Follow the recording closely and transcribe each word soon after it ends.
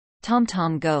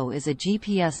TomTom GO is a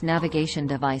GPS navigation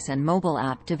device and mobile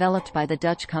app developed by the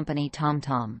Dutch company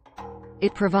TomTom.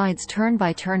 It provides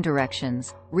turn-by-turn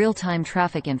directions, real-time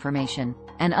traffic information,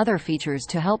 and other features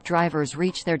to help drivers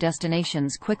reach their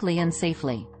destinations quickly and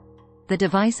safely. The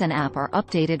device and app are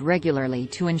updated regularly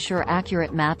to ensure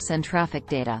accurate maps and traffic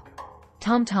data.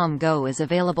 TomTom GO is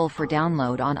available for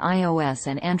download on iOS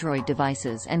and Android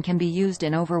devices and can be used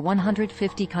in over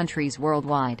 150 countries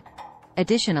worldwide.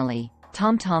 Additionally,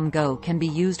 TomTom GO can be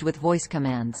used with voice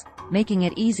commands, making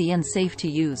it easy and safe to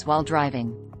use while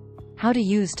driving. How to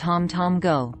use TomTom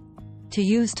GO? To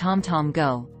use TomTom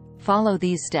GO, follow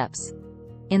these steps.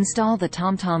 Install the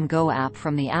TomTom GO app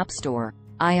from the App Store,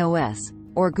 iOS,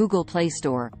 or Google Play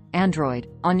Store, Android,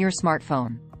 on your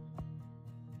smartphone.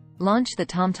 Launch the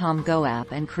TomTom GO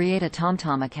app and create a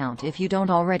TomTom account if you don't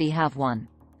already have one.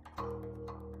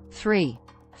 3.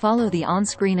 Follow the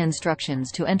on-screen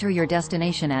instructions to enter your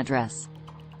destination address.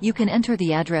 You can enter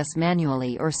the address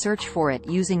manually or search for it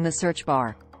using the search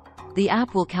bar. The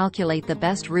app will calculate the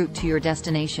best route to your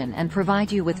destination and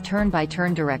provide you with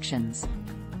turn-by-turn directions.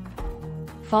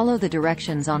 Follow the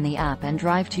directions on the app and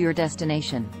drive to your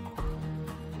destination.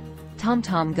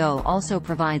 TomTom GO also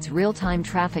provides real-time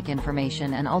traffic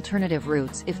information and alternative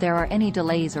routes if there are any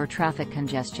delays or traffic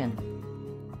congestion.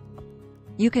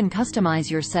 You can customize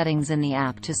your settings in the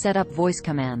app to set up voice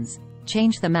commands,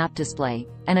 change the map display,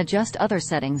 and adjust other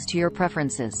settings to your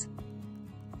preferences.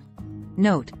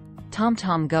 Note: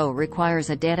 TomTom GO requires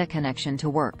a data connection to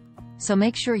work, so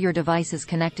make sure your device is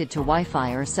connected to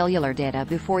Wi-Fi or cellular data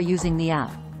before using the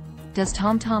app. Does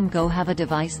TomTom GO have a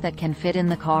device that can fit in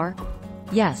the car?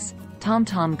 Yes,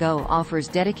 TomTom GO offers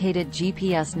dedicated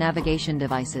GPS navigation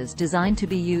devices designed to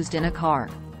be used in a car.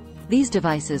 These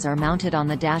devices are mounted on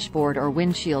the dashboard or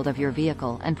windshield of your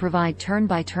vehicle and provide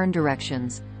turn-by-turn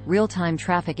directions, real-time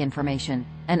traffic information,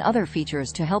 and other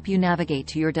features to help you navigate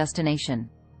to your destination.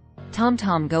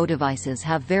 TomTom GO devices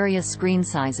have various screen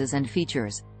sizes and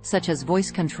features, such as voice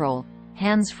control,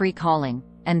 hands-free calling,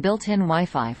 and built-in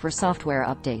Wi-Fi for software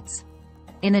updates.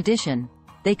 In addition,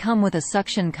 they come with a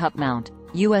suction cup mount,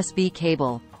 USB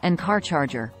cable, and car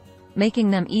charger,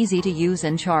 making them easy to use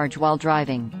and charge while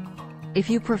driving. If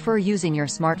you prefer using your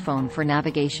smartphone for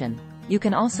navigation, you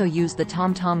can also use the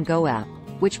TomTom GO app,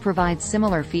 which provides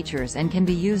similar features and can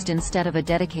be used instead of a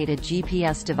dedicated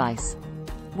GPS device.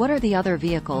 What are the other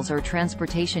vehicles or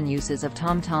transportation uses of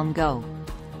TomTom GO?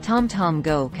 TomTom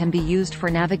GO can be used for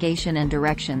navigation and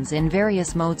directions in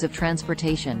various modes of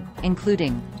transportation,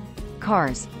 including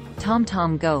cars.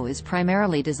 TomTom GO is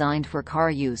primarily designed for car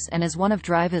use and is one of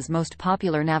Drive's most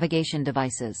popular navigation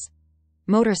devices.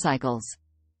 Motorcycles.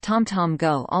 TomTom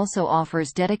GO also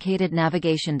offers dedicated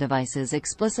navigation devices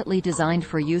explicitly designed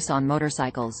for use on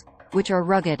motorcycles, which are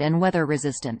rugged and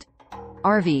weather-resistant.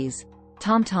 RVs.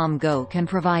 TomTom GO can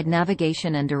provide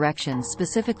navigation and directions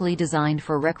specifically designed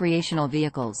for recreational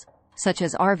vehicles, such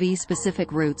as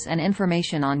RV-specific routes and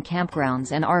information on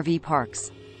campgrounds and RV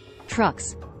parks.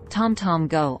 Trucks. TomTom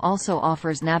GO also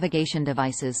offers navigation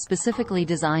devices specifically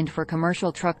designed for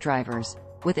commercial truck drivers,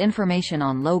 with information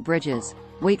on low bridges,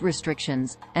 weight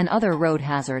restrictions, and other road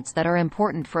hazards that are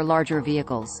important for larger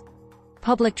vehicles.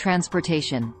 Public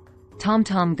transportation.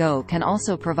 TomTom GO can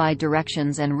also provide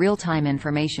directions and real-time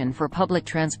information for public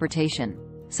transportation,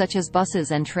 such as buses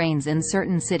and trains in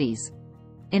certain cities.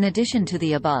 In addition to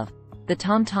the above, the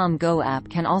TomTom GO app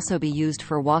can also be used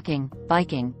for walking,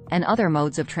 biking, and other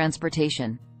modes of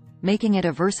transportation, making it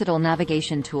a versatile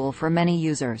navigation tool for many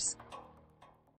users.